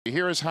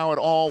Here is how it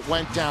all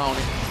went down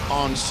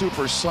on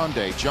Super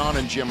Sunday. John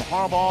and Jim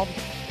Harbaugh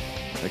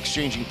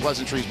exchanging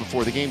pleasantries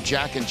before the game.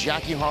 Jack and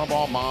Jackie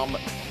Harbaugh, mom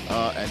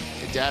and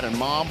dad and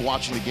mom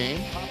watching the game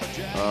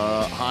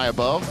high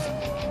above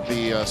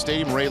the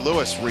stadium. Ray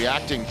Lewis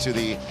reacting to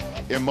the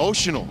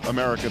emotional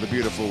America the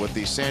Beautiful with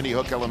the Sandy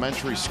Hook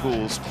Elementary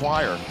School's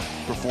choir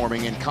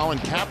performing, and Colin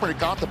Kaepernick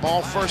got the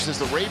ball first as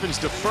the Ravens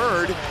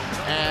deferred,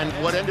 and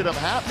what ended up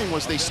happening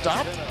was they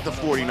stopped the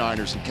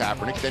 49ers and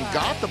Kaepernick, then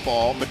got the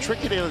ball,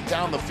 matriculated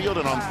down the field,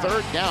 and on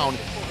third down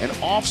and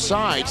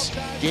offsides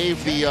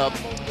gave the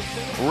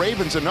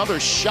Ravens another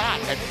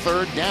shot at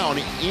third down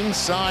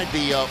inside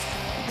the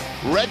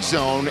red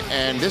zone,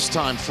 and this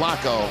time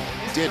Flacco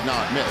did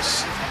not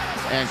miss.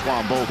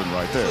 Anquan Bolden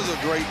right there. This was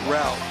a great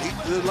route.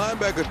 The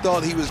linebacker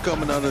thought he was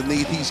coming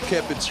underneath. He's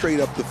kept it straight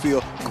up the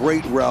field.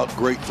 Great route,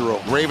 great throw.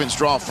 Ravens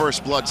draw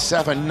first blood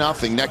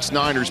 7-0. Next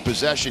Niners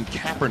possession.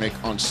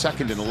 Kaepernick on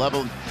 2nd and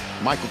 11.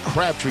 Michael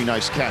Crabtree,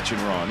 nice catch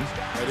and run.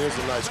 That is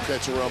a nice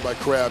catch and run by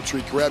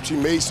Crabtree. Crabtree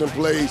made some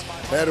plays,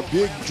 had a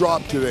big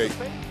drop today.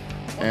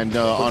 And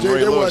on Ray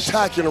they were Lewis.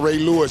 attacking Ray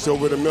Lewis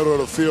over the middle of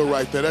the field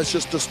right there. That's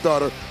just the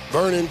starter.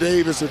 Vernon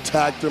Davis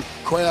attacked him.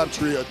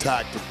 Crabtree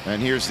attacked him. And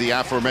here's the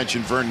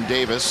aforementioned Vernon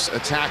Davis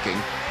attacking.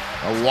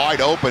 A wide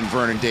open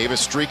Vernon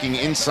Davis streaking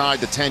inside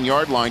the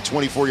 10-yard line,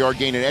 24-yard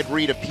gain. And Ed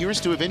Reed appears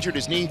to have injured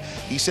his knee.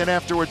 He said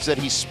afterwards that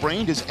he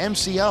sprained his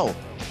MCL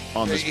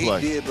on this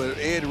play. He did, but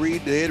the Ed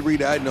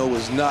Reed I know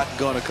was not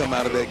going to come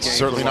out of that game.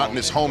 Certainly not in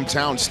his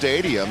hometown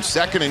stadium.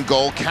 2nd and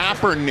goal.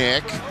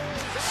 Kaepernick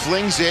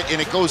flings it,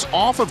 and it goes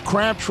off of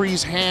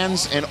Crabtree's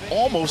hands and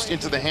almost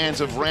into the hands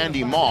of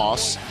Randy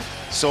Moss.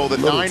 So the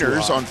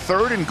Niners on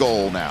 3rd and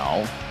goal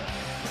now.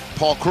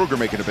 Paul Kruger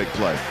making a big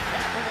play.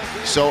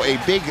 So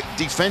a big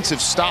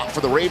defensive stop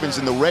for the Ravens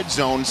in the red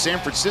zone. San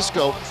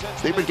Francisco,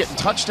 they've been getting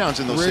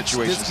touchdowns in those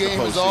situations. This game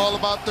is all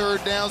about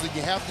third downs, and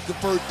you have to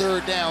convert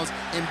third downs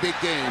in big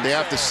games. They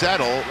have to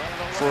settle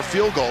for a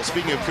field goal.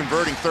 Speaking of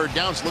converting third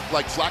downs, looked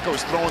like Flacco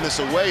was throwing this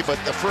away, but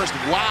the first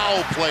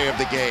wow play of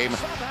the game,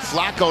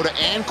 Flacco to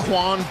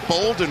Anquan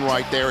Bolden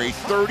right there, a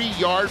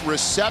 30-yard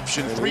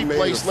reception. 3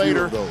 plays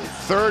later,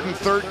 3rd and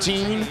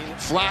 13,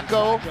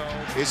 Flacco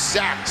is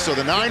sacked. So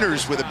the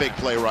Niners with a big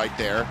play right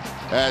there,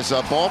 as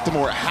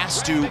Baltimore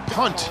has to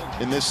punt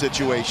in this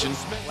situation,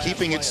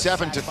 keeping it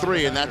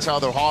 7-3, and that's how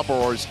the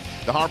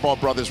Harbaugh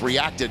brothers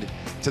reacted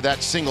to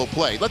that single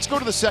play. Let's go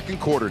to the second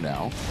quarter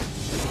now.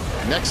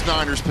 Next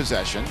Niners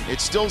possession.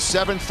 It's still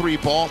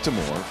 7-3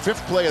 Baltimore.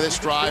 5th play of this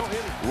drive,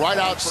 right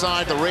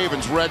outside the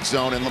Ravens red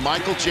zone, and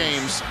LaMichael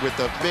James with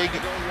the big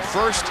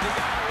first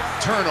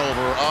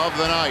turnover of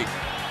the night.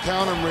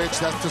 Count him, Rich.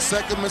 That's the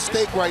second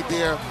mistake right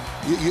there.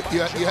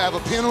 You have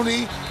a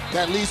penalty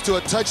that leads to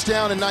a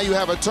touchdown, and now you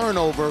have a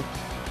turnover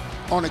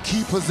on a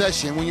key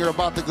possession when you're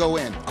about to go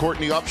in.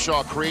 Courtney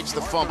Upshaw creates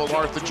the fumble.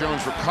 Arthur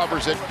Jones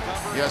recovers it.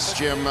 Yes,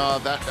 Jim,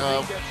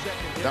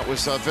 that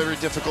was very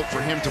difficult for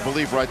him to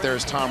believe right there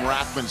as Tom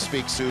Rathman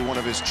speaks to one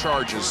of his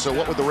charges. So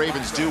what would the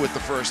Ravens do with the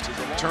first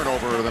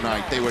turnover of the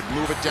night? They would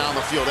move it down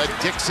the field. Ed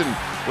Dixon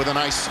with a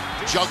nice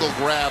juggle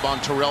grab on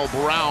Terrell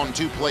Brown.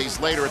 2 plays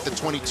later at the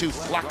 22,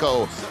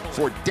 Flacco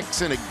for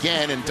Dixon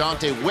again, and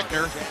Dante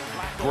Whitner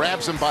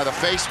grabs him by the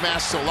face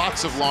mask, so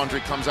lots of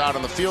laundry comes out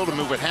on the field to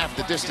move it half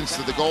the distance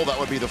to the goal. That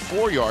would be the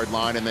 4-yard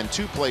line, and then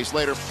 2 plays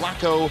later,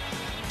 Flacco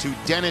to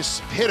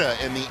Dennis Pitta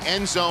in the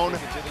end zone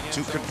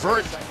to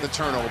convert the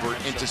turnover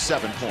into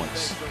 7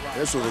 points.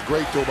 This was a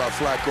great throw by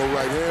Flacco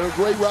right here, and a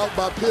great route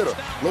by Pitta.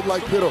 Looked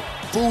like Pitta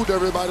fooled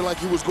everybody like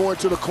he was going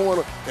to the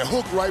corner and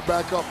hooked right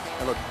back up,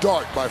 and a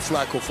dart by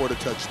Flacco for the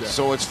touchdown.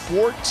 So it's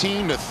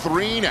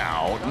 14-3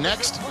 now.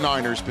 Next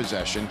Niners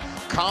possession.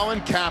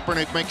 Colin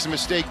Kaepernick makes a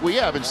mistake we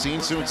haven't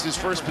seen since his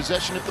first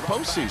possession at the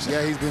postseason.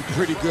 Yeah, he's been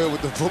pretty good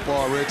with the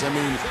football, Rich. I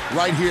mean,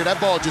 right here, that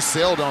ball just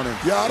sailed on him.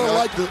 Yeah, I don't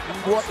like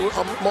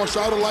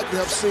Marshall, I don't like to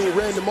have seen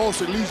Randy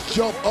Moss at least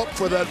jump up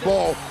for that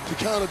ball to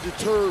kind of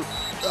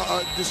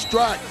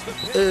distract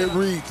Ed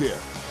Reed there.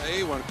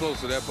 He wasn't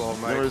close to that ball,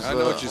 Mike. I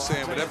know what you're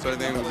saying, but that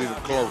thing was even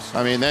close.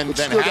 I mean, then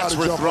hats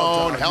were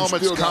thrown,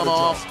 helmets come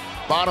off.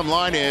 Bottom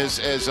line is,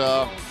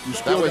 that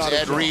was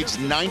Ed Reed's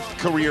 9th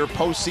career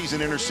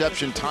postseason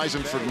interception, ties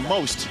him for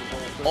most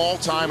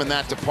all-time in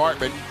that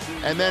department.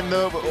 And then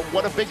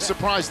what a big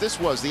surprise this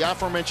was, the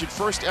aforementioned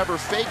first ever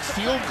fake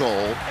field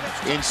goal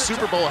in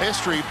Super Bowl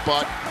history,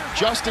 but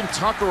Justin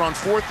Tucker on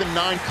 4th and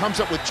 9 comes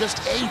up with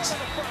just 8.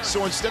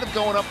 So instead of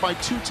going up by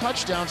 2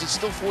 touchdowns, it's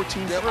still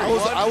 14-3.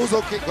 I was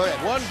okay. Go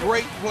ahead. One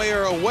great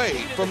player away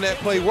from that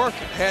play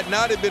working. Had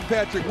not it been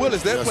Patrick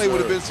Willis, that play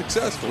would have been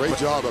successful. Great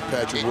job of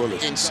Patrick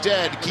Willis.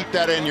 Instead, keep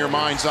that in your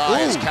mind's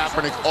eye as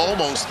Kaepernick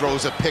almost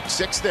throws a pick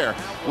 6 there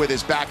with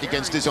his back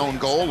against his own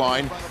goal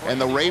line, and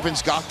the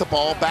Ravens got the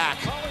ball back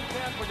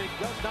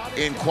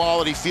in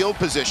quality field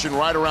position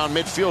right around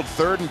midfield.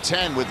 3rd and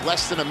 10 with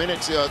less than 2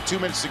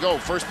 minutes to go.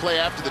 First play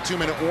after the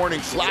 2-minute warning.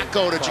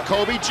 Flacco to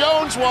Jacoby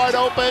Jones wide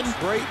open.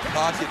 Great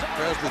pocket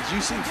presence.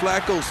 You see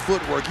Flacco's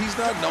footwork. He's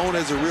not known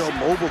as a real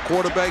mobile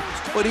quarterback,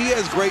 but he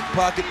has great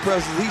pocket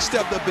presence. He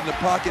stepped up in the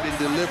pocket and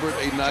delivered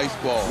a nice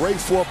ball. Great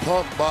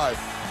 4-pump by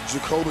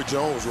Jacoby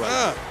Jones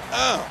right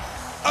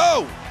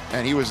Oh!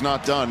 And he was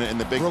not done in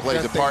the big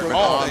play department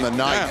on the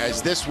night,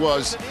 as this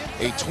was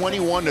a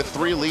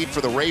 21-3 lead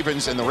for the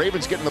Ravens, and the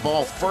Ravens getting the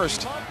ball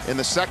first in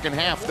the second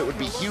half. That would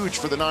be huge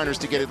for the Niners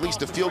to get at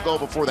least a field goal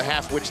before the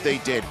half, which they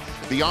did.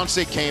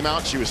 Beyonce came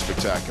out. She was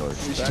spectacular.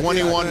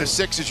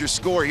 21-6 is your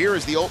score. Here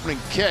is the opening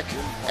kick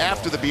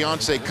after the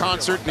Beyonce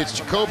concert, and it's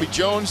Jacoby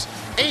Jones,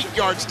 8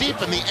 yards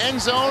deep in the end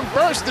zone,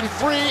 bursting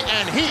free,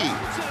 and he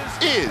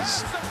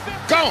is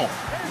gone.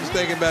 He's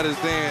thinking about his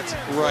dance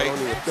right now.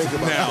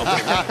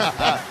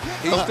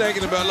 He's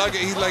thinking about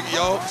he's like,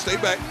 y'all, stay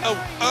back.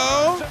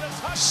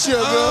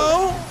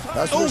 Sugar.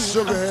 That's what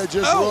Sugar had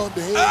just rubbed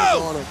the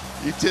hands on him.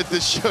 You did the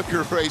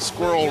Sugar Ray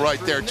Squirrel right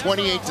there.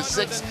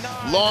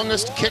 28-6,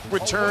 longest kick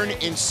return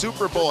in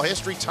Super Bowl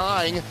history,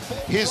 tying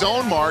his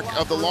own mark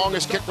of the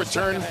longest kick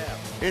return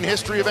in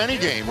history of any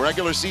game,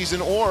 regular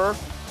season or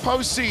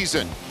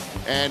postseason.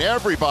 And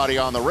everybody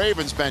on the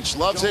Ravens bench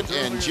loves it,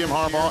 and Jim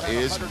Harbaugh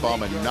is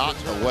bumming not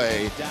the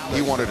way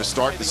he wanted to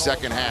start the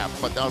second half.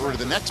 But now we're to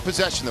the next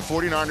possession the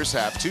 49ers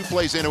have. 2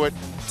 plays into it,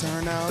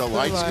 Turn out the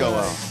lights go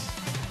out.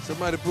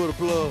 Somebody put a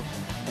plug.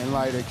 And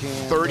light a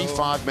can.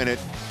 35-minute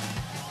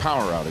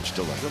power outage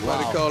delay.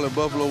 Somebody calling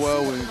Buffalo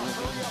Wild Wings.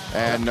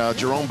 And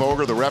Jerome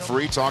Boger, the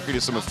referee, talking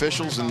to some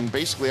officials, and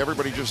basically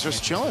everybody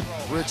just chilling.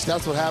 Rich,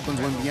 that's what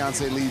happens when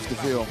Beyonce leaves the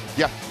field.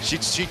 Yeah,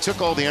 she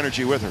took all the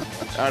energy with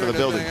her out of the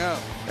building.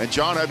 And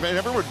John, I mean,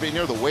 everyone,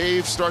 the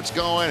wave starts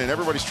going, and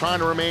everybody's trying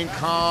to remain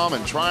calm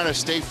and trying to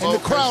stay focused. And the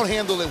crowd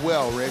handled it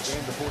well, Rich.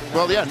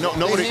 Well, yeah,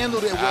 nobody they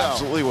handled it well.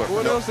 Absolutely.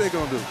 What else they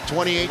gonna do?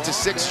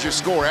 28-6 is your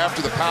score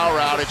after the power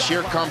outage.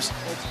 Here comes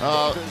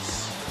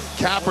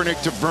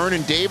Kaepernick to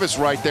Vernon Davis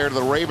right there to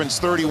the Ravens'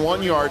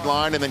 31-yard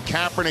line, and then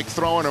Kaepernick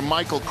throwing to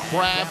Michael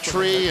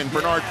Crabtree, and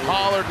Bernard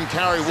Pollard and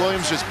Kerry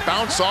Williams just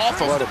bounce off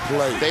of What a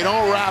play. They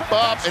don't wrap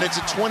up, and it's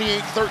a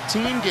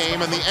 28-13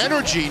 game, and the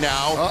energy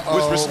now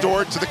was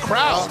restored to the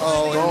crowd.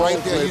 And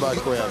right there, play by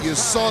Crabtree. you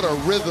saw the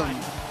rhythm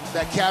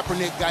that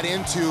Kaepernick got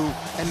into,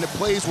 and the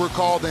plays were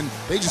called, and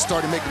they just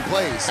started making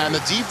plays. And the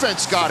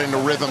defense got into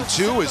rhythm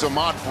too, as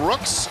Ahmad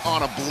Brooks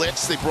on a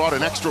blitz. They brought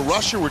an extra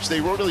rusher, which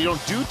they really don't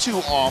do too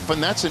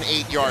often. That's an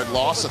 8-yard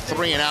loss, a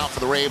 3-and-out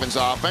for the Ravens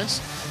offense.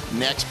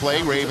 Next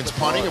play, Ravens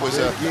punting. It was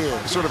a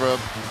sort of a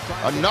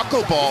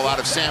knuckleball out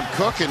of Sam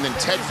Cook, and then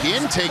Ted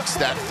Ginn takes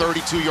that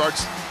 32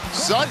 yards.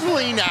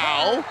 Suddenly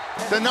now,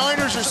 the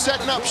Niners are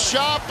setting up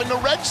shop in the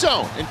red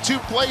zone. And 2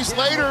 plays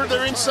later,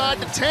 they're inside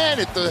the 10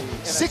 at the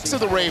 6 of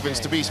the Ravens,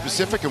 to be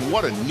specific. And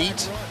what a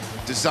neat,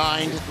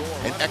 designed,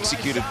 and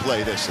executed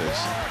play this is.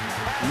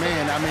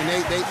 Man, I mean,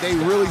 they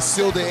really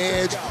sealed the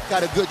edge,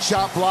 got a good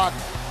chop block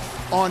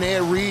on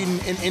Ed Reed,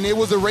 and it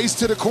was a race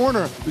to the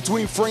corner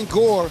between Frank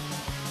Gore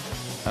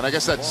and I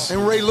guess that's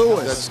and Ray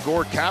Lewis. That's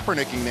Gore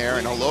Kaepernicking there,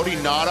 and Haloti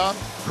Ngata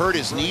hurt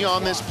his knee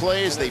on this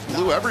play as they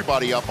blew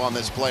everybody up on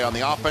this play on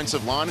the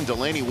offensive line, and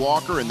Delaney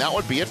Walker, and that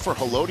would be it for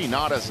Haloti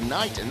Ngata's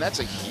night, and that's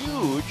a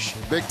huge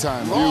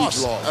big-time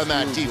loss on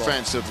that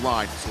defensive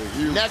line.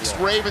 Next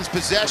Ravens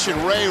possession,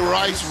 Ray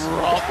Rice,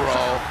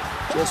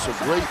 Just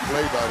a great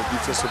play by the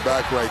defensive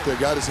back right there.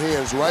 Got his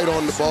hands right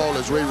on the ball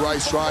as Ray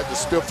Rice tried to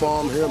stiff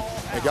arm him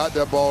and got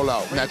that ball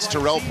out. And that's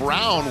Terrell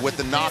Brown with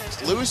the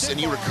knocked loose, and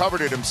he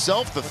recovered it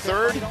himself. The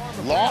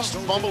 3rd lost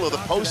fumble of the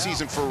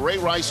postseason for Ray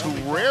Rice, who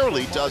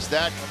rarely does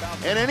that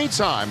at any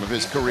time of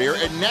his career.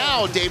 And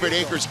now David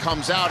Akers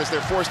comes out as they're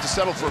forced to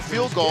settle for a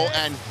field goal,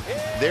 and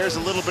there's a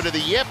little bit of the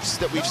yips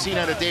that we've seen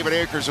out of David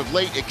Akers of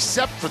late,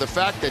 except for the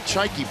fact that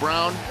Chykie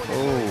Brown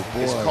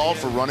is called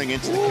for running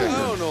into the kicker.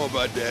 I don't know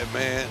about that,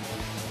 man.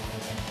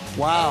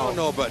 Wow. I don't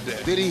know about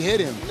that. Did he hit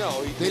him?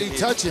 No. Did he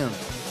touch him?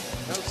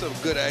 That was some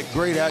good action.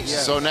 Great action. Yeah.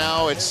 So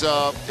now it's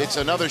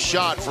another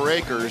shot for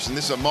Akers, and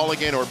this is a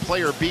mulligan, or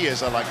player B,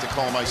 as I like to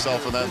call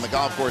myself in the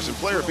golf course. And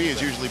player B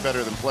is usually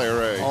better than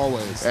player A.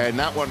 Always. And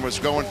that one was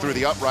going through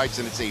the uprights,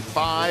 and it's a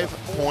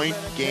 5-point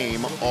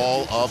game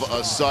all of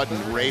a sudden.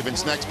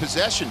 Ravens next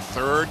possession,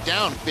 3rd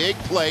down. Big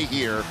play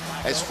here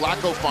as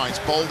Flacco finds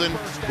Bolden,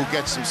 who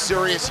gets some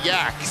serious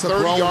yak.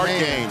 30-yard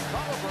gain.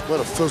 What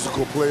a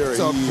physical player It's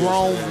a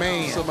grown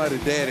man.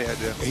 Somebody's daddy out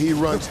there. He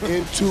runs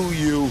into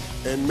you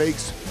and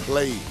makes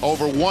plays.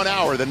 Over 1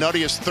 hour, the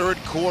nuttiest 3rd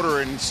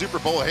quarter in Super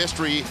Bowl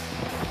history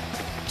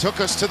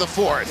took us to the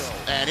 4th.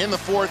 And in the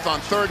 4th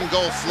on 3rd and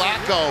goal,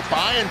 Flacco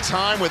buying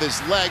time with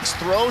his legs,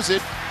 throws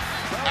it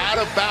out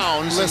of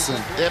bounds. Listen,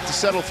 they have to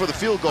settle for the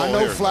field goal. I know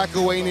here.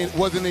 Flacco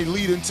wasn't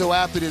elite until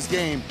after this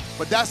game,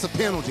 but that's a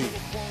penalty.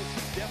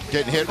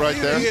 Getting hit right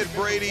there. He hit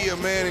Brady or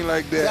Manning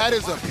like that. That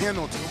is a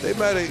penalty. They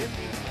might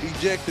have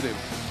ejected him.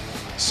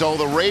 So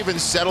the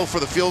Ravens settle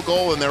for the field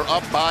goal, and they're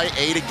up by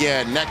 8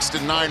 again. Next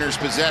to Niners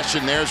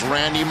possession, there's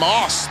Randy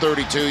Moss,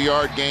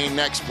 32-yard gain.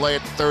 Next play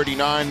at the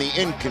 39, the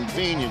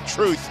inconvenient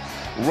truth,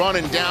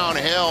 running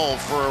downhill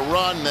for a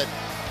run that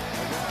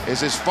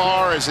is as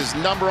far as his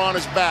number on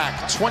his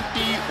back,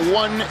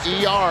 21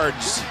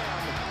 yards.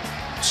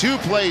 2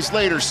 plays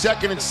later,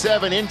 2nd and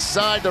 7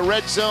 inside the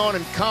red zone,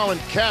 and Colin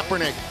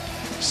Kaepernick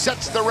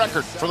sets the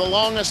record for the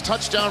longest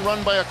touchdown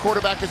run by a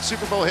quarterback in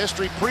Super Bowl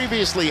history,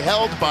 previously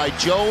held by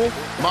Joe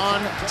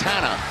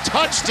Montana.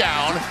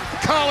 Touchdown,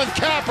 Colin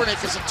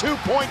Kaepernick. Is a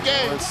 2-point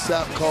game.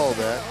 Sap called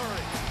that.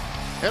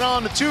 And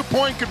on the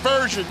 2-point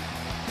conversion,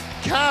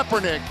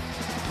 Kaepernick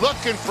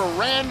looking for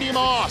Randy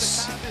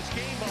Moss.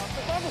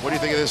 What do you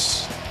think of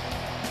this?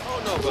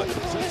 Oh, no, but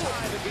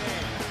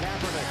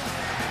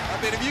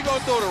I mean, if you're going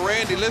to throw to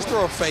Randy, let's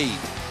throw a fade.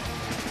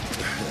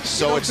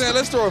 So you know what I'm saying?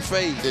 Let's throw a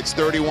fade. It's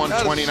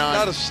 31-29.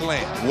 Not a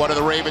slant. What do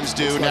the Ravens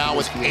do now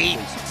with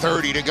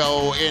 8:30 to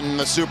go in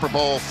the Super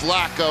Bowl?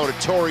 Flacco to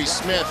Torrey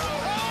Smith,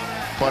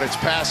 but it's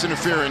pass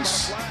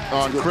interference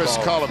on Chris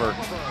Culliver.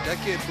 That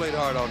kid played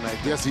hard all night.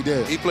 Yes, he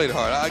did. He played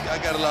hard. I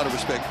got a lot of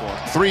respect for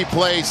him. 3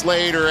 plays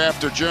later,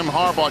 after Jim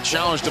Harbaugh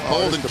challenged a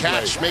Bolden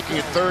catch, making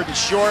it 3rd and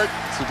short.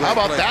 How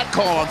about that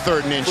call on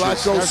 3rd and inches?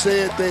 Flacco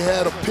said they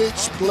had a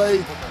pitch,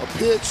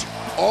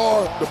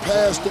 or the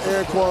pass to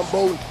Anquan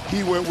Bolden.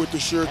 He went with the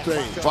sure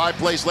thing. 5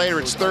 plays later,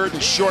 it's 3rd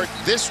and short.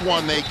 This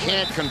one they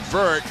can't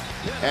convert,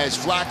 as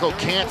Flacco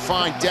can't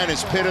find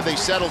Dennis Pitta. They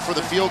settle for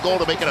the field goal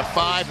to make it a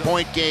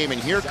 5-point game.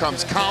 And here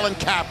comes Colin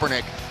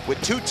Kaepernick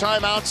with 2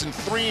 timeouts and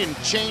 3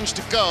 and change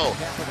to go,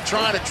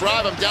 trying to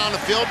drive him down the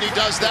field, and he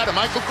does that. And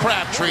Michael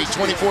Crabtree,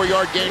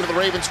 24-yard gain to the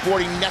Ravens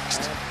 40.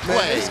 Next play.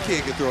 Man, this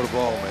kid can throw the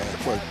ball, man.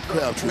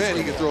 Man,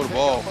 he can throw the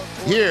ball.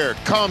 Here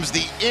comes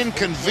the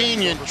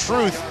inconvenient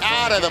truth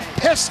out of the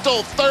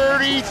pistol.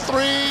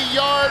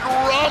 33-yard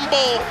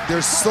rumble.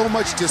 There's so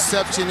much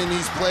deception in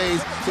these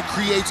plays. It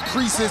creates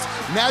creases,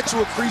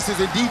 natural creases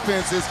in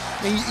defenses,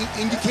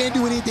 and you can't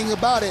do anything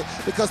about it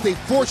because they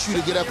force you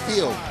to get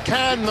upfield.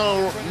 Can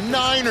the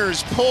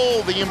Niners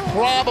pull the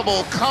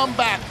improbable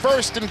comeback?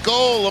 1st and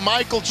goal.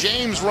 Michael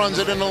James runs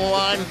it into the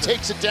line,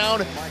 takes it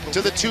down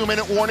to the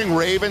 2-minute warning.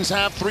 Ravens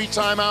have 3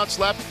 timeouts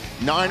left.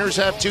 Niners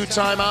have 2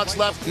 timeouts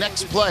left.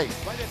 Next play,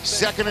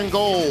 2nd and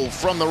goal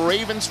from the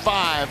Ravens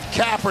 5.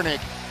 Kaepernick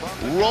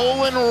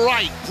rolling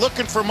right,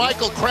 looking for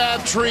Michael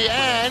Crabtree,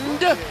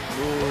 and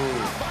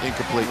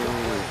incomplete.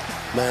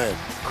 Man,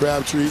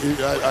 Crabtree,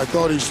 I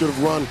thought he should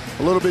have run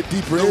a little bit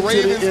deeper The into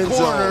Ravens the end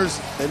corners,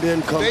 zone and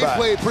then come they back.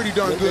 played pretty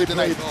darn good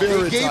tonight.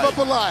 They gave up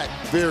a lot,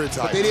 very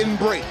tight, but they didn't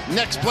break.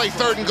 Next play,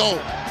 3rd and goal.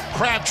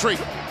 Crabtree,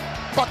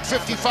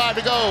 $1:55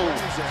 to go.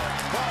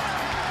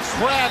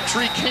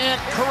 Crabtree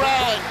can't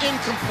corral it,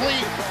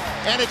 incomplete,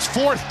 and it's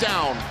 4th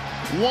down.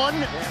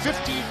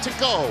 1:50 to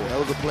go. That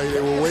was a play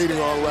they were waiting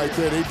on right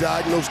there. They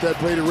diagnosed that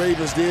play, the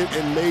Ravens did,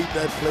 and made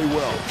that play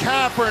well.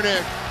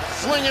 Kaepernick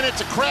flinging it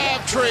to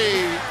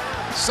Crabtree.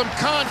 Some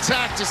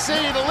contact, to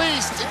say the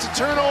least. It's a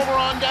turnover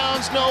on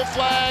downs, no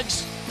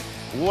flags.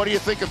 What do you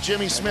think of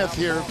Jimmy Smith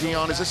here,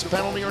 Dion? Is this a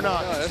penalty or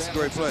not? Oh, that's a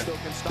great play.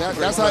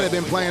 That's how they've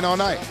been playing all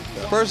night.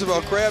 First of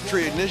all,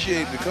 Crabtree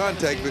initiated the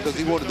contact because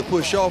he wanted to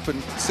push off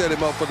and set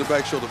him up for the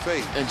back shoulder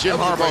fade. And Jim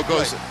Harbaugh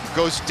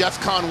goes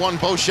DEFCON 1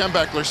 Bo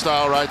Schembechler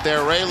style right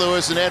there. Ray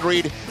Lewis and Ed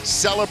Reed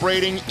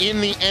celebrating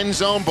in the end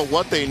zone, but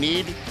what they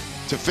need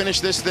to finish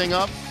this thing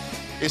up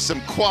is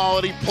some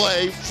quality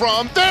play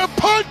from their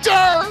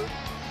punter,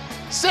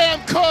 Sam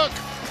Cook.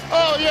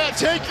 Oh yeah,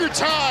 take your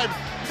time.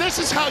 This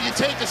is how you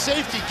take a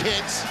safety,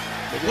 kids,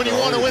 when you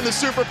want to win the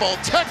Super Bowl.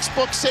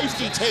 Textbook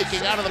safety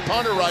taking out of the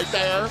punter right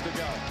there.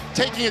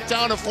 Taking it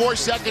down to 4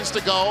 seconds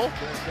to go.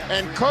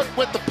 And Cook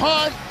with the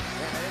punt.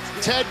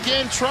 Ted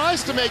Ginn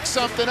tries to make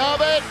something of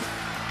it.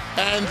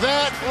 And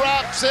that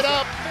wraps it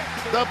up.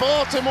 The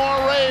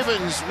Baltimore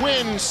Ravens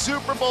win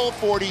Super Bowl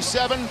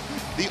 47.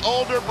 The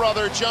older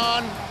brother,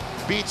 John,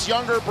 beats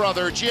younger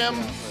brother, Jim.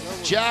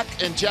 Jack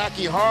and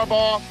Jackie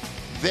Harbaugh,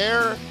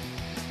 their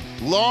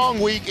long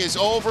week is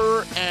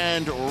over,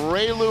 and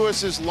Ray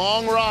Lewis's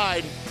long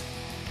ride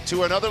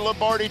to another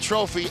Lombardi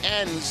Trophy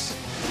ends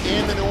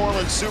in the New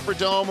Orleans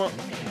Superdome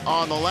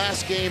on the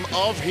last game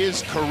of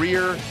his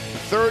career.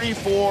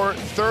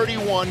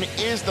 34-31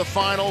 is the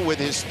final, with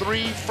his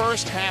 3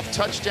 first-half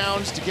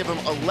touchdowns to give him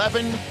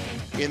 11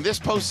 in this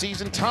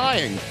postseason,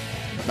 tying,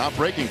 not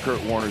breaking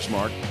Kurt Warner's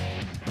mark,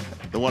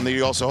 the one that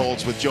he also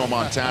holds with Joe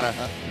Montana.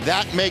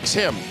 That makes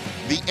him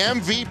the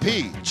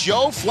MVP,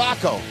 Joe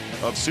Flacco,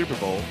 of Super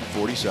Bowl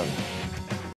 47.